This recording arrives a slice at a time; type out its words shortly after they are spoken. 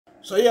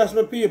So yes,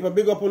 my people,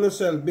 big up on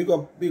yourself, big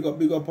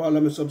up all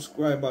of my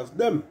subscribers.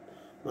 Them,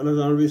 manners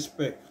and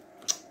respect.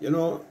 You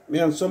know, me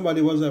and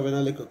somebody was having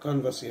a little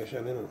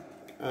conversation, you know,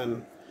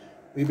 and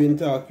we've been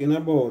talking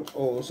about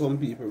how some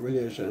people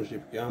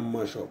relationship can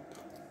mash up.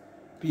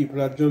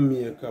 People at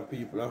Jamaica,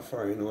 people at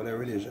foreign, how their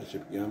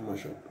relationship can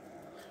mash up.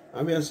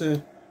 And we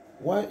say,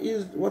 what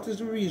is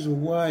the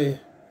reason why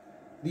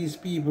these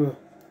people,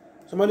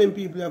 some of them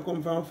people that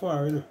come from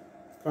far, you know,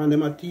 from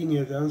them are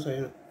teenagers and so,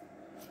 you know,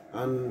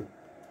 and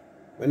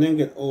when they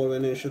get old,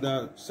 when they should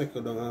have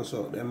settled down and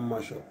so, they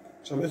mash up.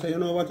 Somebody say, you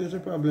know what is the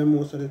problem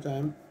most of the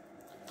time?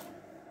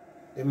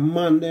 The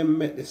man them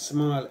make the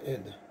small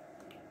head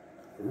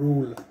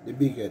rule the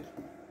big head.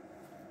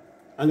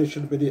 And it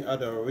should be the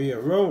other way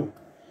around.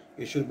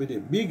 It should be the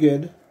big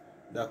head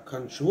that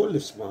control the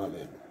small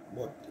head.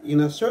 But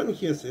in a certain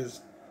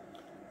cases,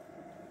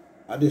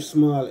 the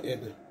small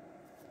head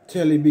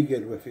tell the big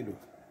head what to do.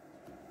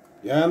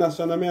 You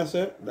understand what I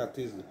say? That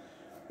is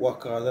what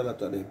causes a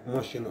lot of them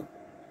mashing up.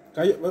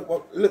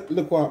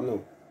 Look what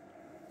now.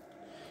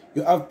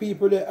 You have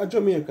people there at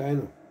Jamaica, you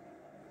know.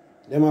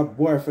 Them have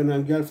boyfriend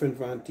and girlfriend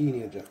for a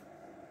teenager.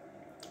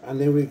 And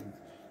then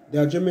they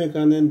are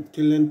Jamaican then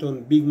till they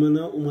turn big man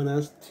and woman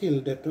and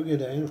still they're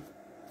together, you know.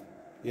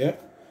 Yeah?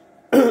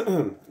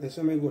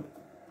 Listen me good.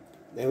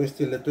 Then we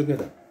still there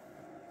together.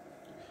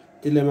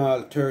 Till them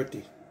all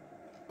 30.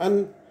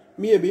 And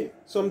maybe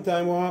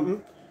sometime what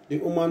happen, the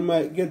woman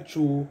might get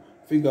through,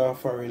 figure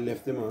foreign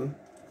left the man.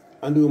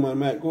 And the woman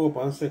might go up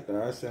and settle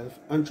herself.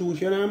 And through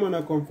she and her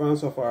man come from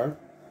so far,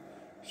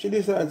 she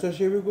decides that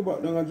she will go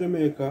back down to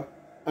Jamaica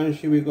and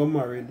she will go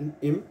marry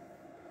him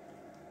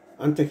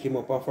and take him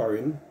up a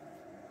foreign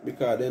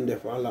because then there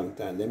for a long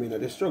time. They mean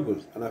the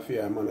struggles. And I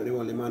fear man the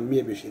only man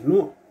maybe she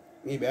know.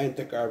 Maybe I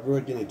take her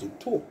virginity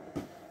too.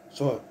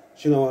 So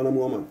she don't want no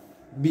more man.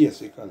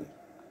 Basically.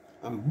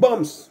 And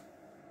bumps.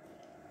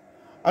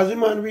 As the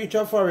man reach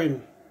a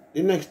foreign,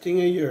 the next thing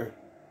a year.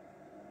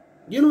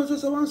 You know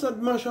just one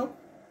said mash up?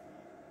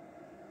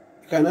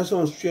 Kind of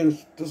sounds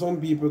strange to some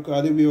people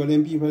because the way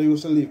them people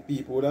used to live,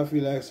 people would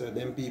feel like so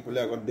them people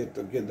are going to get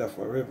together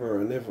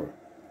forever and ever.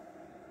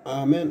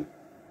 Amen.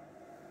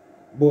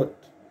 But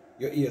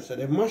your ears say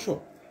they mash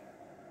up.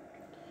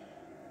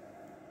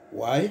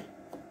 Why?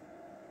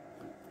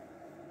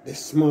 The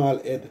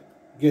small head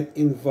get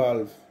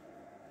involved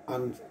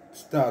and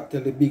start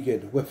tell the big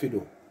head what to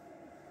do.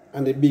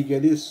 And the big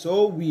head is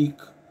so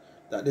weak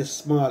that the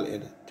small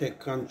head take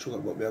control.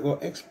 But we are going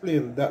to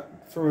explain that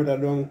further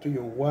down to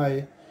you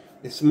why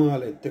the small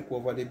head take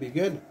over the big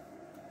head.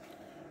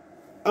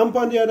 And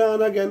on the other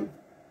hand again,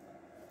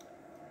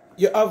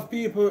 you have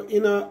people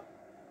in a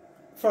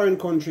foreign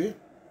country,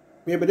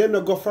 maybe they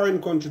don't go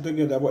foreign country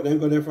together, but they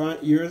go there for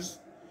years,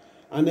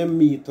 and then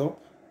meet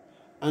up,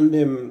 and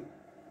them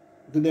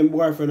do them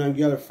boyfriend and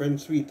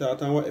girlfriend,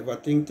 sweetheart and whatever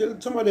thing, till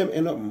some of them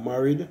end up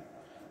married,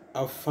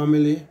 have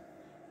family,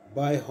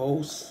 buy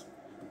house,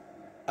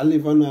 and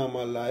live a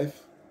normal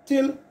life,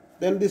 till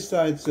then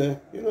decide, say,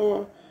 you know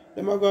what,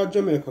 they might go to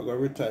Jamaica, go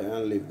retire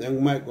and live.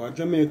 Then might go to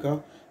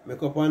Jamaica,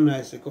 make up a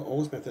nice house. But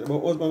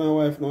husband and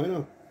wife now, you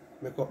know.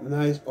 Make up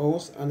nice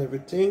house and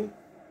everything.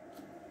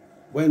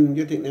 When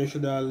you think they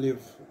should all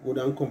live good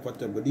and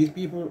comfortable. These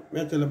people,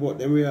 I tell you about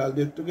them, we all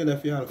live together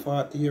for all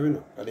 40 years, you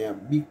know. Because they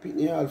have big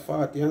people, all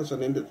 40 and so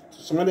then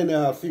some of them they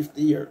are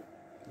 50 years.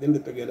 Then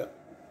they're together.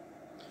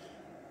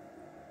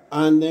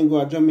 And then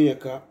go to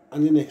Jamaica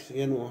and the next thing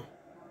you know,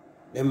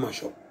 they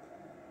mash up.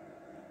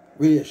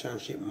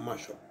 Relationship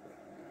mash up.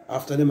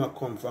 After them have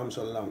come from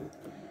so long.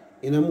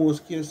 In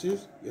most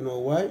cases, you know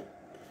why?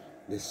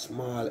 The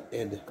small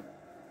head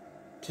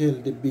tell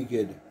the big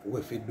head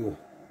what to do.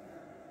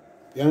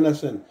 You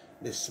understand?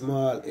 The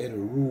small head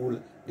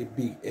rule the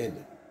big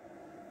head.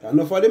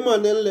 And for the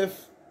man then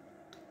left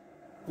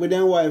with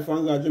their wife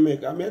and go to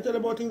Jamaica. I tell you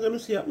about things that I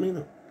see happening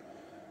now.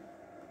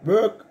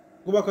 Work,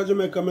 go back to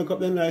Jamaica, make up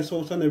the nice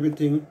house and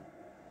everything.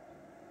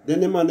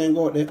 Then the man then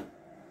go out there,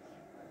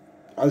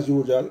 as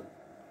usual,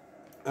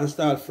 and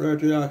start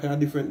flirting with all kind of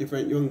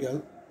different young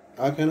girl.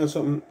 All kind of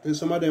something. Till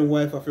some of them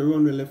wife have to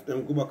run the left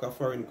them, go back to a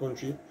foreign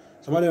country.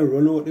 Some of them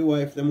run out the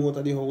wife, them out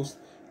of the house,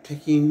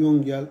 taking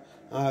young girl,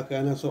 all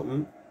kind of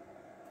something.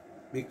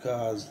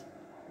 Because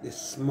the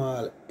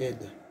small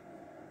head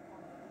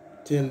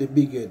tell the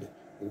big head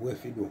what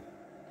to do.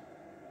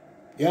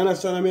 You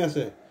understand what I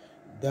say?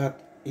 That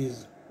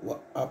is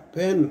what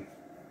happened.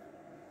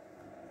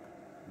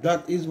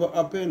 That is what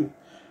happened.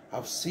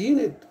 I've seen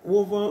it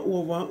over and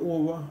over and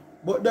over.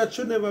 But that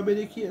should never be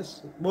the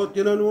case. But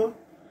you don't know,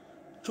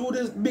 through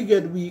this big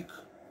head week,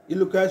 you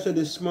look at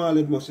the small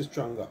head must be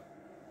stronger.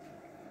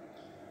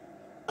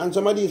 And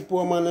some of these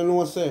poor men they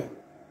know say,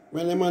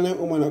 when the man and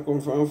woman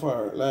come from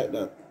far like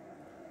that,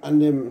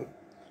 and them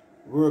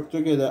work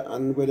together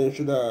and where they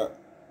should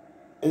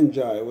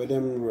enjoy where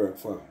them work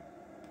for.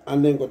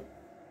 And then go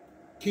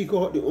kick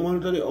out the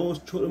woman to the house,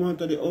 throw the man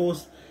to the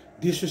house,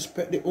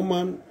 disrespect the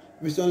woman,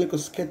 if it's only like a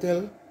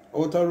skettle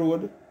out the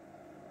road.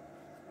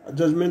 A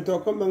judgment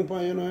will come back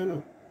upon you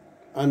know.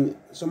 And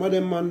some of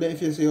them man there,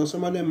 if you say, oh,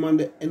 some of them man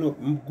they end up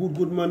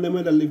good man, they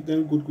might have lived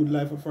them good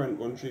life in foreign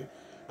country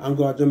and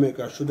go to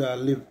Jamaica should have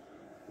lived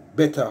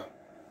better.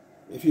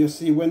 If you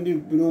see when the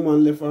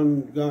woman left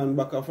and gone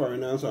back to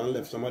foreign and so and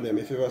left some of them,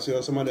 if you ever see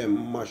how some of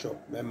them mash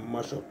up, them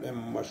mash up.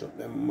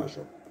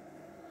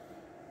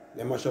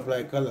 They mash up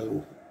like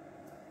Kalaloo.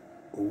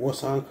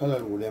 Worse than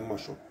Kalaloo, they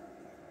mash up.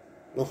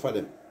 Not for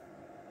them.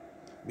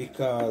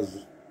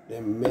 Because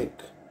they make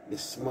the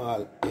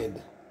small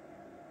head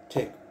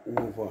take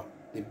over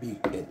the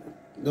big head.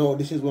 Now,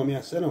 this is what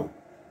I say now.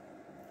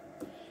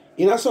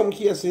 In some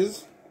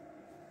cases,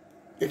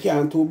 you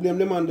can't blame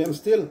them on them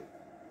still.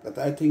 That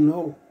I think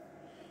no.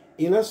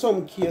 In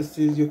some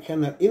cases, you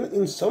cannot.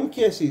 In some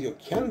cases, you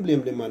can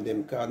blame them on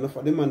them because not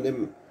for them and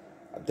them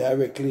are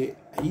directly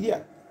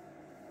idiot.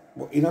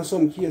 But in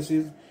some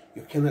cases,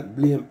 you cannot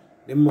blame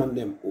them on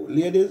them. Oh,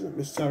 ladies,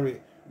 I'm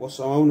sorry, but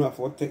some have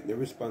to take the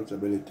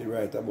responsibility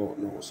right about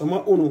now. Some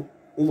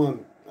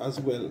woman as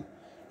well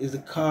is the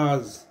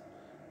cause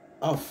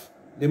of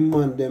the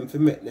man them to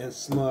make them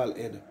small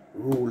head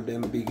rule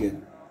them big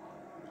head.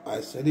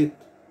 I said it.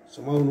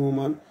 Some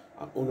woman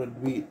are gonna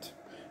do it.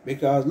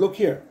 Because look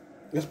here,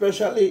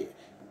 especially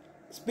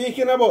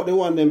speaking about the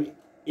one them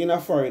in a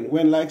foreign,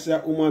 when like say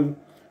a woman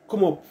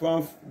come up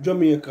from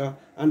Jamaica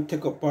and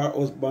take up her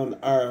husband,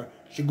 or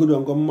she go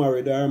down go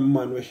marry her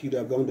man where she'd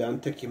have gone there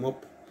and take him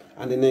up,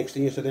 and the next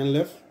thing you said then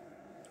left.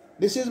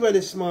 This is where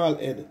the small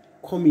head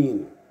come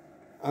in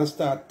and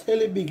start tell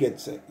the big head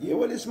say. Yeah,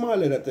 what the small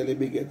head that tell the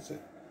big head say.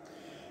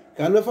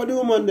 Because enough of the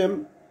woman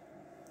them,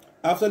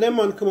 after them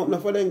man come up,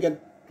 enough of them get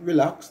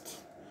relaxed,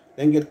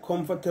 then get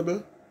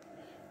comfortable,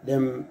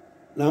 them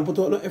now put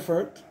out no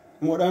effort,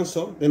 more than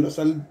so, then just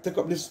take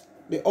up this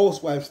the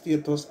housewife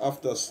status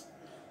after us.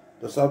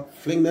 Just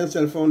fling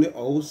themselves on the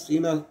house, you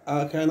know,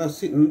 all kind of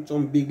sitting,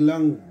 some big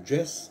long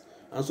dress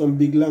and some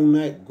big long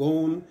night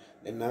gown.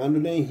 Then now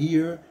do them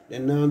hair,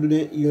 then now do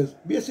them ears.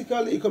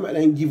 Basically, you come out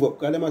and give up.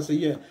 Because they must say,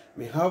 yeah,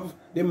 me have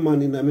the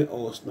money in my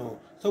house now.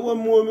 So what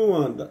more me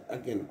want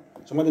again?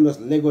 Some of them just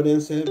Lego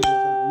themselves,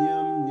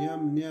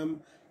 nyam,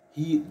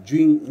 eat,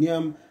 drink,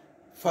 nyam,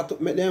 fat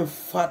up, make them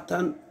fat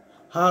and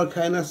all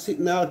kind of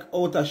sitting out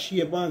of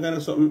shape and kind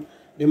of something.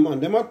 The man,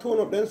 them a tone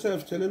up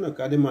themselves, telling you,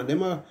 because the man,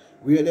 them a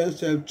wear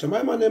themselves.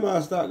 My man, them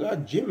a start a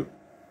gym.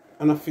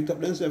 And a fit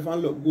up themselves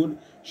and look good,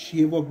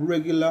 shave up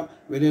regular,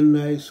 with them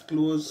nice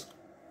clothes.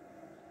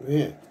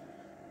 Yeah.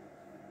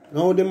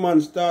 Now the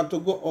man start to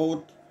go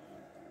out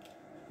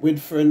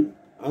with friend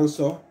and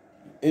so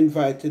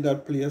invited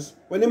that place.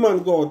 When the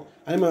man go out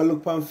and the man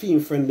look for female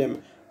friend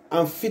them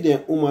and feed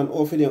them woman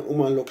or feed them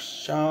woman look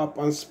sharp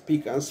and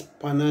speak and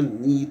span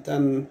and neat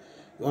and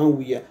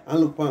weird and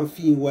look for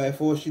female wife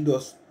or she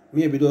does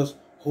maybe does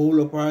hold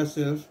up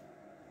herself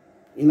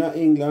in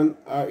England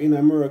or in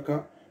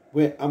America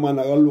where a man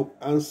will look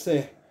and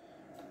say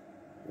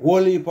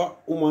whole heap of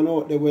woman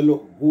out there will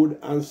look good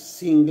and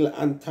single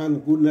and tan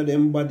good in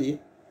them body.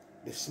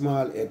 The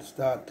small head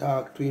start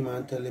talk to him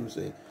and tell him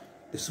say,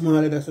 the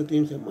small head that's to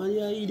him say, man,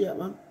 you're an idiot,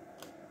 man.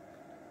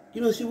 You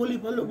know, see whole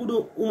heap of look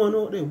good woman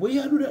out there. Why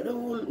you do that the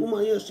whole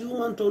woman? You see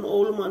woman turn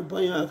old man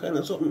pan you kind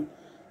of something.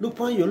 Look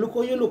on you, look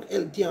how you look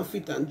healthy and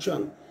fit and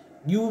strong.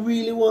 You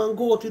really want to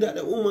go to that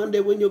the woman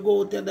there when you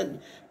go there that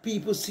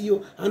people see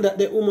you and that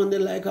the woman they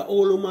like an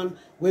old woman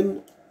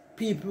when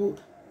people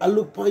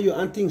look upon you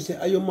and think say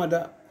are your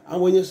mother.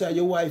 And when you say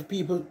your wife,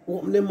 people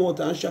open their mouth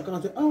and shock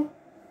and say, oh,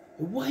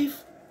 your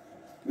wife?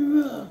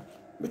 Yeah.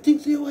 But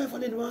think say your wife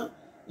did one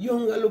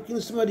younger looking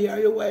somebody or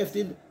your wife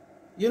did.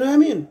 You know what I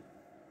mean?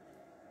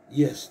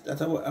 Yes,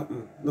 that's what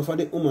happened. Not for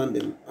the woman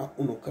them,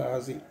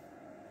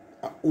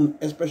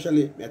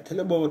 especially, I tell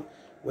you about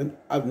when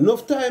I have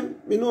enough time,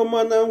 you know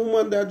man and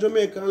woman that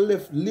Jamaica and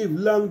left live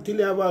long till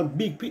they have a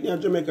big picnic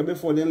in Jamaica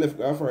before they left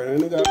girlfriend.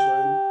 And the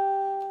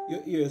girlfriend,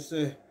 you hear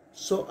say,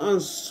 so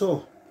and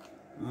so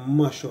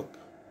mash up.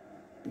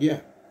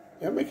 Yeah.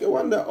 You make you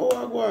wonder how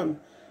I go on.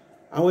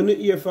 And when you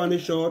hear from the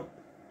short,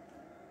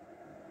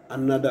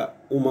 another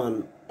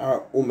woman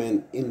or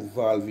woman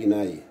involved in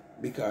it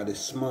because the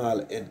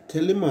small head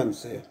tell the man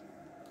say,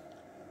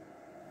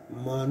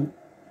 man,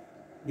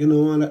 you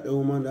know man that the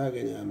woman that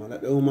again, yeah, man,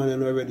 that the woman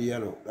is already, you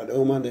know, that the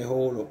woman they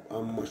hold up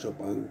and mash up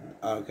and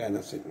all kind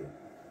of sitting.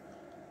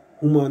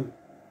 Woman,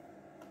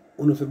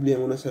 you have to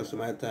blame yourself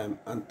some of the time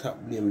and top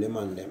blame the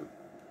man them.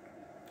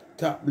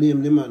 Top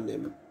blame the man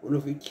them. You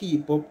have to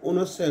keep up on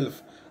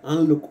yourself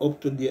and look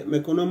up to date.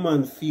 Make no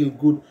man feel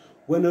good.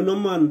 When no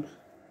man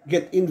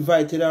get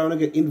invited or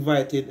get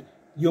invited,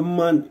 your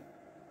man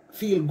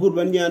feel good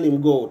when you and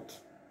him go out.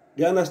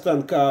 You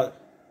understand? Because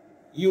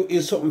you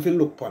is something to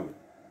look upon.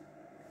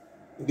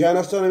 You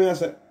understand what I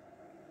say?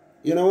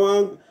 You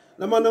know,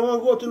 the man don't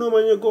want to go to no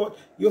man you go out,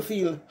 you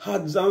feel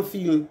odds and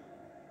feel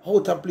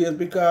out of place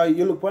because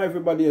you look for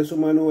everybody else.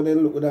 Woman know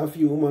then look at a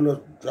few woman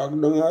just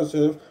drag down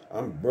herself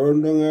and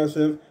burn down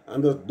herself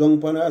and just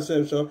dunk on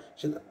herself. So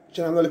she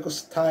have no little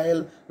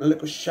style, no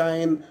little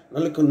shine, no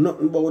little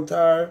nothing about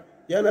her.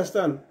 You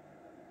understand?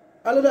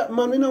 All of that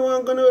man, we don't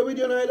want to go with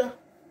you neither.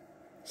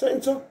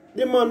 Saying so.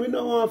 The man, we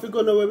don't want to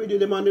go nowhere with you.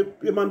 The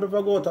man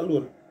prefer go out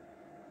alone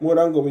more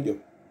than go with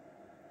you.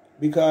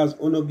 Because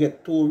you don't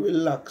get too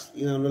relaxed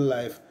in your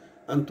life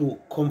and too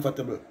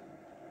comfortable.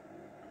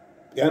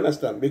 You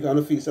understand? Because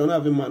you feel so, I don't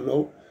have a man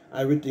now,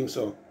 everything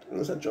so.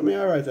 I said, show me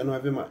alright, I don't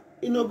have a man.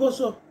 You know, go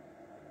so.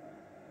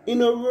 You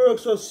know, work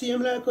so.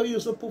 Same like how you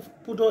used to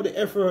put out the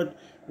effort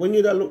when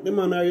you da look the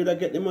man or you da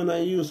get the man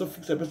and you used to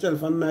fix up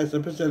yourself and nice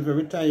up yourself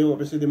every time you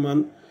up see the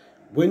man.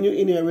 When you're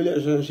in a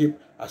relationship,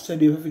 I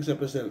said you have to fix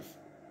up yourself.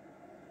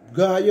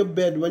 Go to your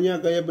bed, when you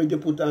go to your bed, you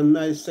put on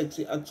nice,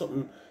 sexy, add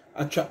something,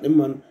 attract the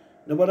man.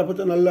 Nobody put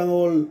on a long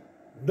old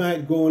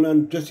night going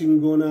and dressing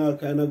going all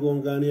kind of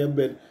going in your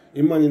bed.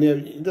 The man in there,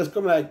 it just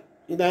come like,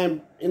 in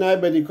our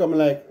bed, you come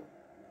like,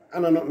 I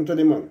know nothing to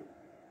the man.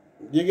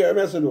 You get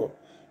what I said though?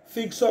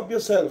 Fix up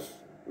yourself.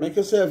 Make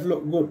yourself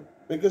look good.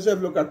 Make yourself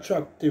look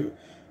attractive.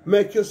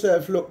 Make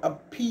yourself look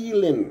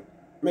appealing.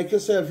 Make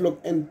yourself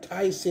look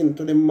enticing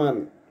to the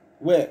man.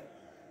 Where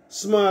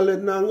small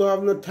head now go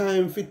have no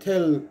time to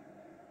tell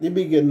the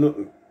big head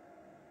nothing.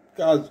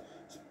 Because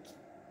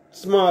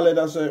small head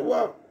I say,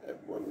 well,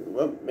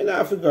 I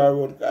not figure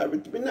out.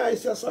 Everything be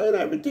nice, you saw,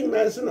 everything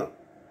nice, you know.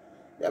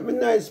 You have a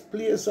nice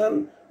place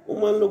and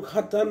woman look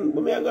hot and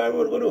but me I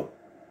go do.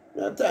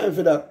 No time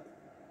for that.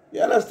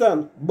 You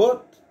understand?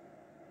 But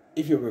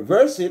if you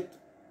reverse it,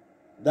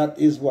 that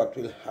is what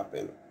will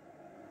happen.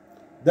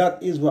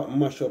 That is what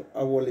mash up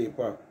our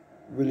labor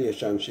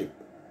relationship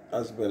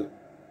as well.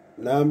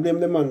 Now blame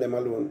the man them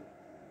alone.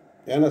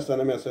 You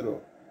understand what I said?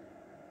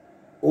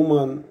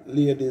 Woman,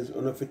 ladies,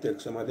 you have to take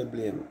some of the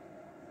blame.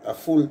 A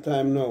full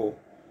time now,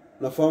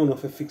 now for you to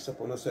fix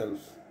up on yourself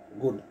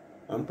good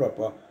and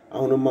proper.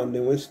 And no man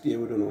them will stay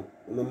with you.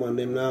 No man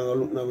them now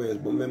look no ways.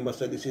 But remember,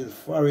 say this is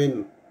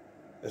foreign.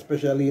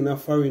 Especially in a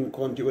foreign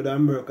country, whether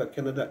America,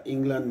 Canada,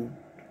 England,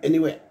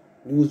 anywhere.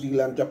 New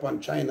Zealand, Japan,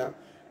 China,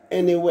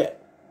 anywhere.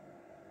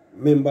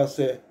 Remember,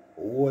 say,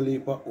 whole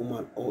heap of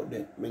woman out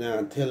there. I mean,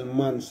 I tell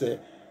man, say,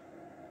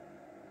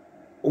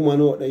 woman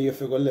out there, you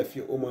figure left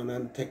your woman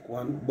and take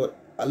one. But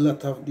a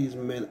lot of these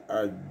men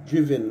are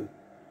driven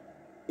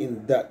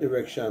in that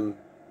direction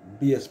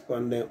based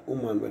upon the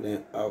woman when they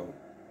have.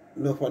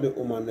 Not for the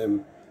woman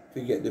them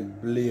to get the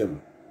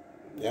blame.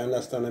 You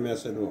understand what I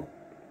said? No?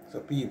 So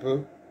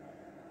people,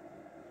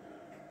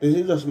 this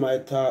is just my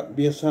thought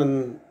based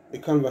on the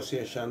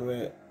conversation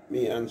where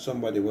me and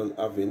somebody was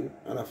having,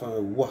 and I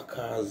found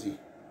wakazi.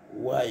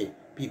 Why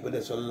people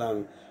are so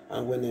long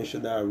and when they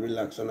should have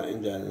relax and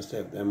enjoy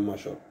themselves, they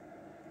mash up.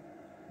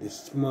 The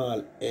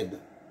small head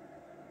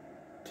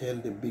tell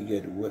the big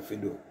head what to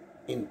do.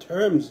 In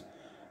terms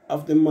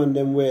of the man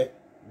them where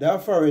they're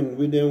foreign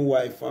with their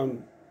wife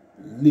and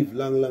live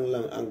long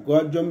and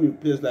go to a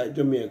place like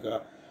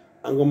Jamaica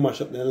and go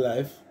mash up their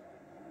life.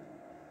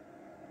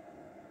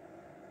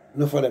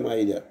 No for them are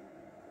idiot.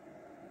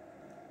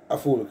 A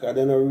fool, because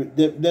they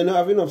don't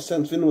have enough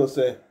sense to know,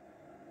 say,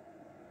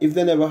 if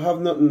they never have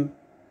nothing,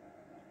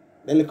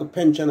 then like a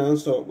pension and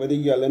so, where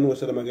the girl know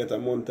so them get at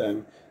one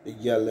time, the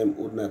girl them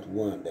would not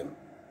want them.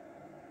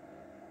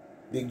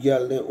 The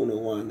girl them only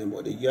want them,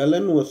 but the girl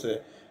them know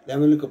say, they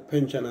have a little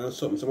pension and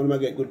something, some of them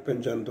get good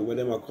pension to where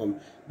them come.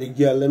 The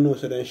girl them know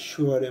so they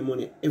sure their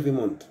money every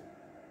month.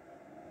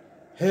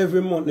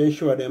 Every month they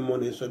sure their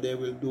money, so they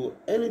will do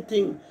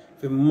anything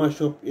to mash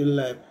up your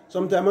life.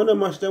 Sometimes I don't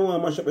mash them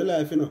want to mash up your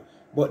life, you know.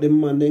 But the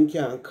man then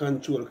can't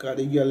control because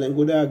the girl then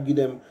go there and give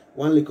them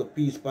one little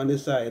piece on the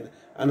side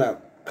and I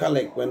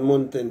collect when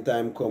mountain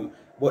time come.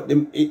 But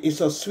it's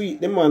so sweet,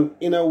 the man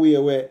in a way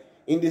where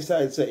in the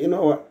side say, you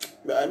know what,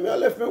 I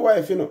left my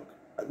wife, you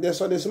know.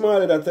 So the small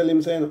that tell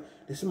him say, you know,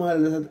 the small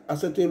that I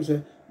said to him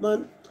say,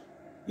 man,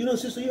 you know,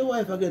 sister, your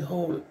wife I get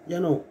hold,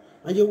 you know,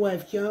 and your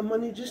wife can't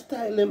manage to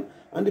style them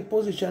and the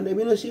position them,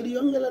 you know, see the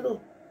young girl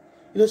though.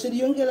 You know, say the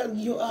young girl give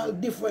you all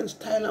different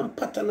style and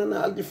pattern and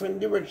all different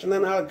direction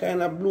and all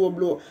kind of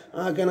blow,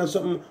 all kind of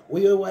something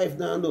where your wife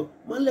down do.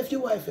 Man left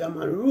your wife here,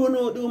 man. Run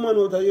out the woman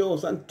out of your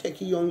house and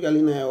take your young girl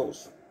in her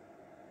house.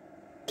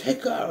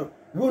 Take her,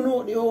 run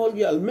out the old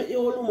girl, make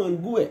your old woman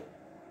go away.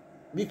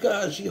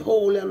 Because she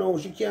whole you know,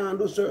 she can't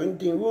do certain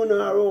things. Run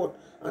her out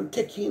and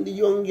take in the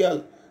young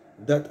girl.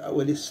 That is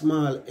what the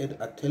small head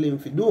I tell him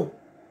to do.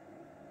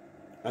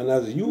 And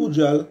as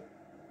usual,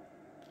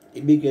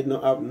 the big head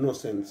not have no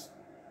sense.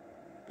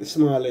 The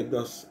small head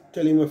does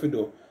tell him what to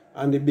do.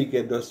 And the big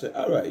head does say,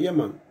 alright, yeah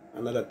man,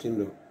 another thing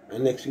do.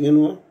 And next thing you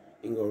know,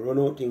 he go run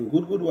out in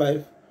good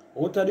wife,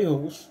 out of the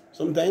house.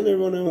 Sometimes they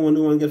run out when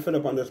the one get fed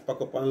up and just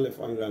pack up and left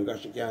and gone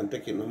because she can't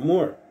take it no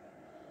more.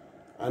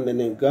 And then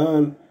they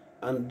gone.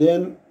 And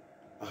then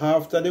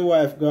after the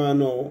wife gone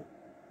now,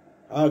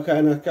 all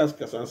kind of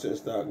cascas and sense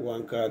start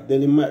going cause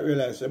then he might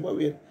realize, say, but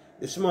wait,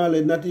 the small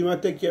head not even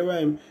take care of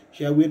him.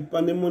 She wait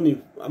for the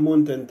money a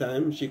month in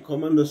time. She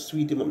come and just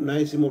sweet him up,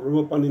 nice him up,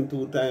 rub up on him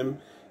 2 times,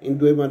 in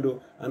do him and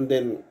do, and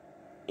then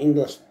in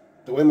just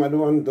do him and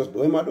do and just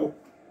do him and do.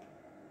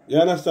 You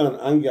understand?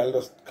 And girl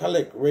just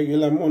collect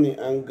regular money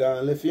and go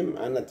and left him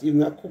and not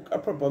even cook a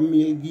proper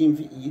meal, give him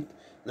to eat.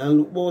 Now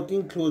look about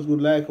him clothes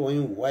good like how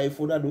his wife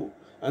would do.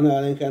 and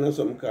all that kind of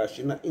something, because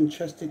she's not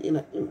interested in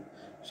him.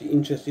 She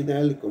interested in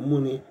a little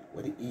money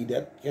what the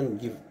idiot can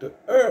give to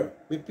her.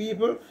 My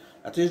people,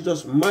 that is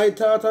just my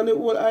thought on the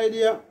whole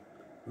idea.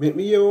 Make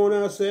me your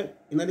own say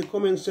in the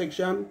comment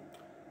section.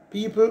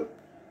 People,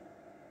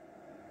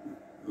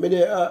 me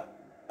there are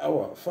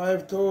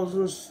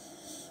 5,000,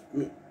 I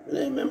don't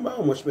remember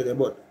how much me there,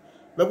 but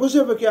I go see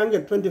if I can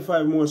get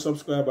 25 more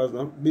subscribers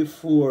now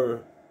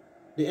before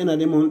the end of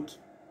the month.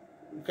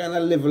 Kind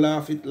of level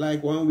off it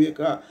like 1 week.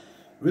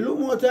 We look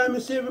more time, I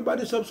see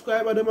everybody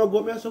subscriber, them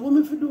go. I say, what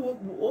me do?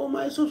 All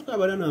my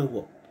subscribers then I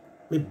go.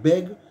 Me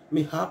beg,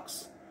 me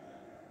hacks.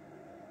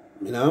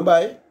 Me not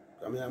buy,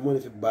 because I have money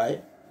to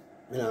buy.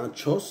 Me not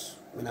trust,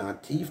 me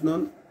not thief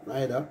none,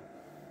 neither.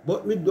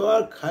 But me do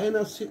all kind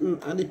of sitting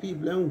and the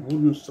people them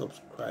wouldn't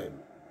subscribe.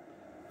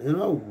 You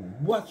know,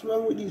 what's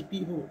wrong with these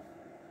people?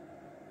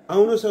 I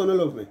want to say they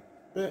love me.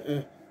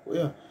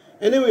 Yeah.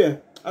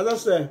 Anyway, as I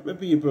say, my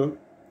people,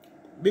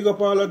 big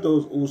up all of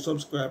those who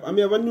subscribe. I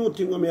have a new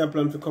thing I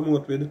plan to come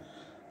out with.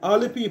 All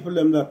the people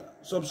them that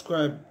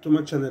subscribe to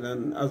my channel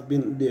and has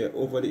been there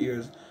over the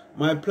years.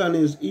 My plan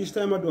is each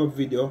time I do a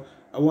video,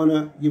 I want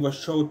to give a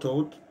shout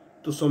out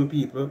to some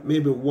people,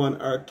 maybe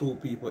 1 or 2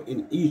 people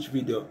in each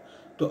video,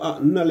 to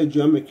acknowledge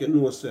you and make you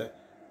know, say,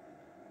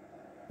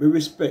 we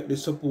respect the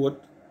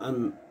support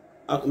and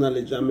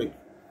acknowledge and make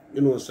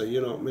you know, say,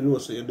 me know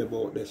say you're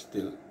about this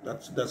still.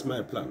 That's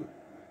my plan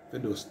to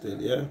do still,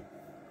 yeah.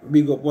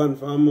 Big up one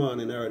for a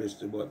morning already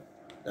still, but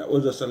that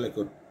was just a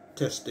little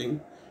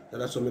testing. So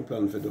that's what I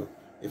plan to do.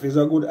 If it's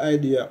a good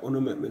idea, you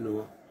make me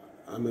know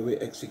and we will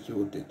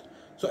execute it.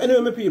 So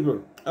anyway, my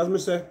people, as me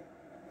say,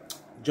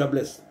 God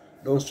bless.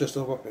 Don't stress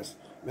over us.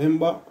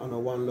 Remember, and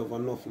one love,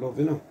 enough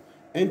love,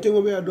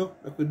 Anything we do,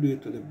 we could do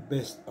it to the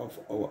best of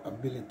our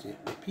ability.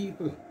 The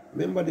people,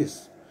 remember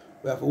this.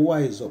 We have to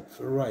wise up,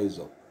 to rise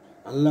up.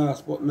 And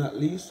last but not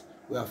least,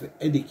 we have to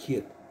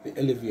educate, to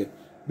elevate.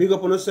 Big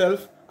up on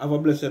yourself. Have a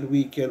blessed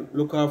weekend.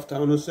 Look after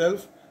on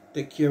yourself.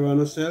 Take care of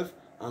yourself.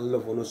 And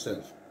love on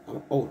yourself.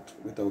 I'm out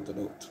without a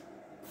doubt.